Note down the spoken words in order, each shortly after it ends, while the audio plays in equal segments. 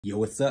Yo,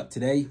 what's up?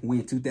 Today, we're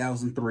in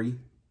 2003, and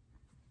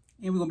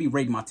we're going to be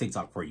rating my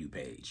TikTok For You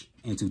page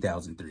in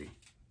 2003.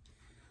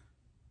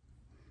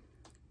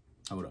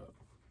 Hold up.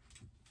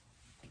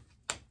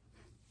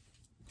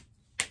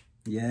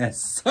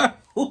 Yes.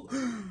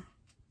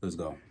 Let's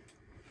go.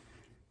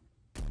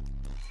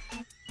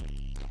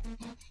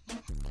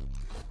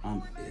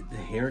 The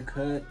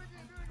haircut,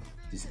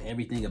 just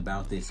everything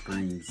about this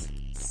screams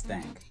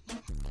stank.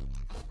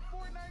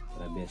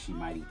 But I bet she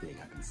mighty thick.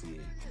 I can see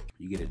it.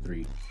 You get a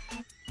 3.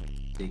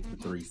 Thick for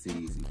 3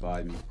 C's. You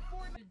find me?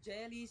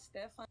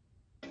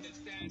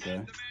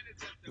 Okay.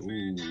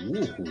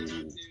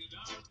 Ooh.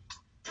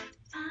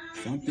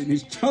 Something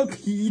is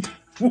chunky.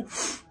 Calm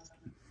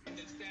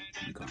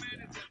down.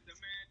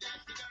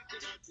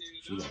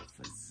 She got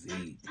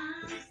physique.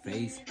 The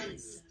face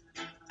is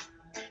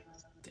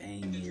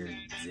dang near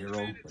 0,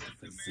 but the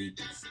physique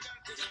is.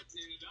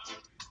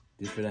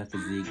 Just for that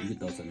physique, you can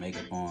throw some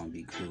makeup on,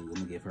 be cool. I'm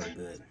gonna give her a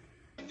good.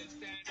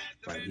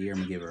 Right here, I'm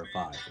gonna give her a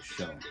 5 for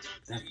sure.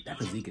 That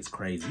physique is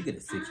crazy. You get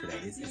a 6 for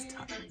that. It's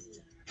tough.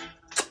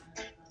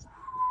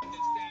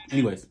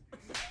 Anyways,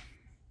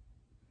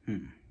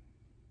 you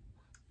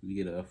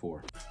get a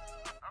 4.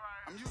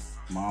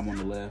 Mom on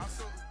the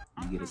left,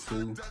 you get a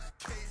 2,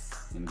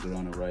 and the girl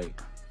on the right,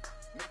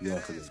 you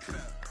also get a 2.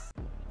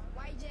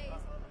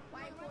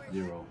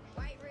 0.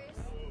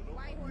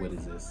 What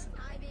is this?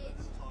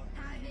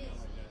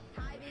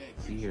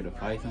 She here to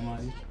fight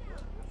somebody?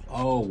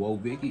 Oh, whoa,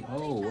 Vicky.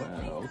 Oh,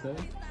 wow, okay.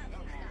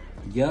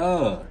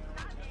 Yeah.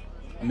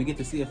 I'm gonna get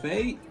to see a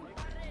fade?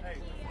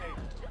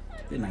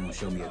 They're not gonna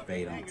show me a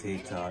fade on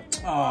TikTok.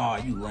 Oh,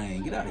 you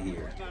lame. Get out of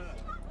here.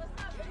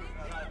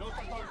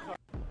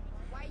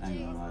 I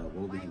ain't gonna lie.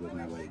 Whoa, Vicky was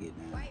not going to get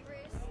down.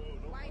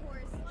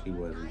 She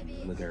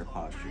wasn't. Look at her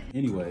posture.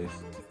 Anyways.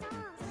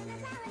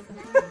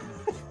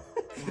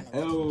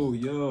 Oh,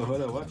 yo,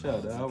 hold up. Watch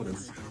out. I would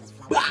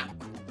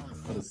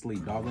have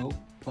sleep, doggo.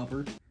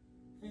 Pupper.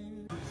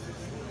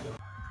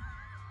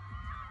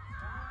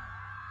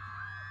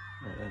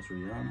 Oh, that's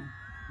Rihanna.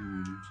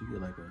 She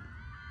get like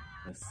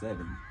a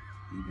 7,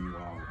 even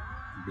while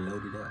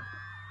bloated up.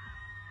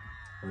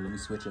 Oh, let me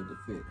switch up the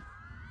fit.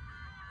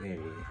 There it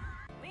is.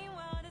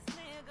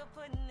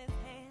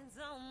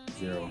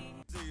 0.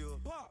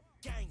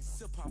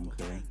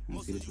 Okay,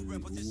 let's see this movie.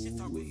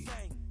 Ooh, wait.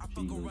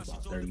 She loses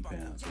about 30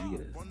 pounds. So you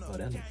get a. Oh,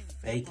 that looks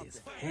fake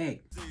as heck.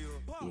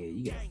 Yeah,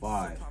 you get a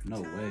 5.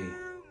 No way.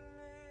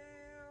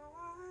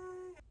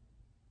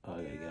 Oh, I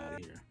gotta get out of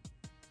here.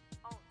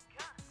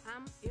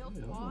 Wait, hold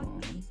on.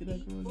 Let me see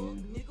that girl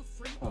again.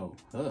 Oh,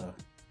 her.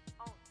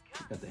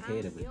 She got the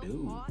head of a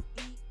dude.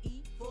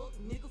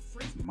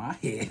 It's my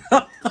head.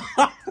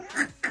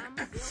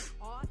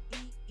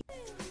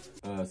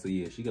 So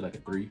yeah, she got like a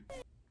 3.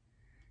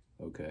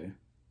 Okay.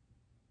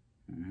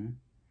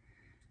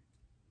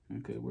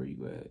 Okay, where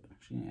you at?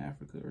 She in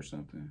Africa or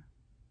something?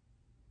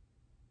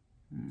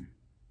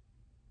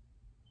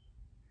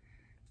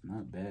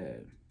 Not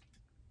bad.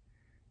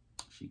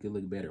 She could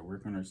look better.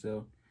 Work on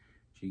herself.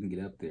 She can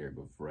get up there,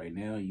 but for right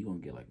now, you gonna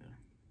get like a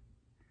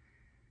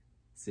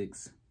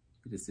 6.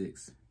 Get a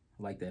 6.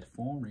 I like that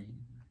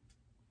foreign.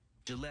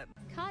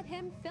 Caught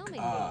him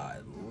filming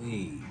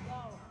me.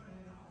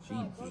 She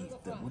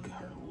beefed up. Look at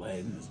her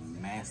legs. It's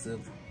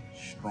massive,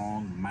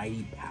 strong,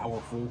 mighty,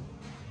 powerful.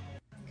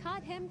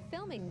 Caught him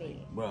filming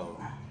me. Bro,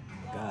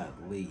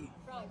 godly.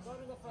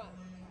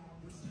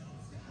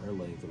 Her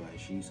legs are like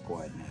she's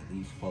squatting at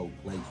least 4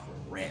 plates for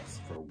reps,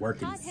 for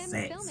working Caught him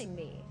sets. filming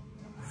me.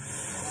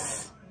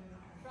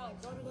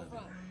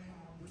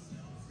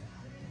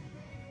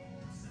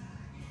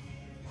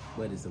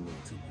 But it's a little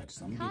too much.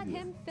 So I'm Caught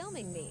him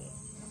filming me.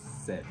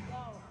 7.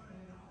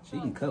 She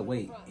can cut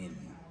weight and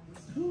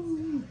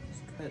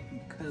just cut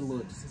a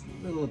little, just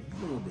a little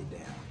bit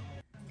down.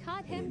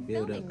 Caught him And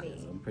build filming up,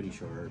 me. I'm pretty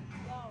sure her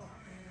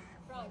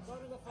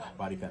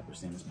body fat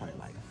percent is probably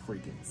like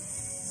freaking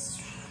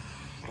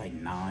like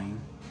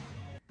 9.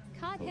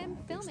 Caught him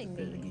filming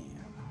me.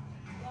 Again.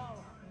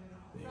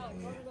 Yeah.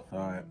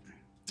 All right.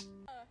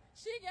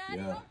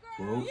 Yeah.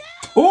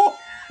 Oh.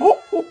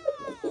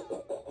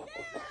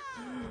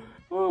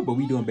 Oh, but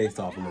we doing based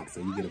off of looks, so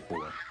you get a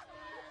 4.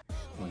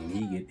 And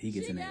he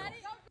gets an L.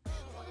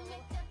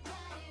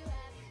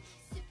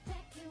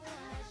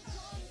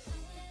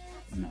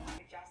 No.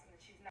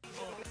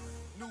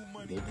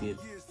 Look at,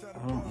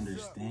 I don't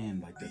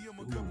understand, like the,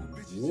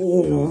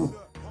 ooh.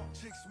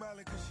 Chick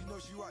smiling cause she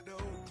knows you out the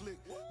whole clique.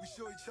 We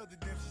show each other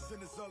damn, she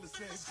send us all the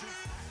same pics.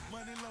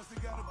 Money lost,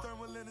 they got a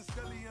thermal and a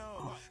scully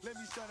on. Let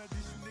me shout out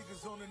these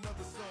niggas on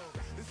another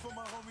song. It's for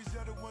my homies,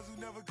 they're the ones who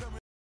never come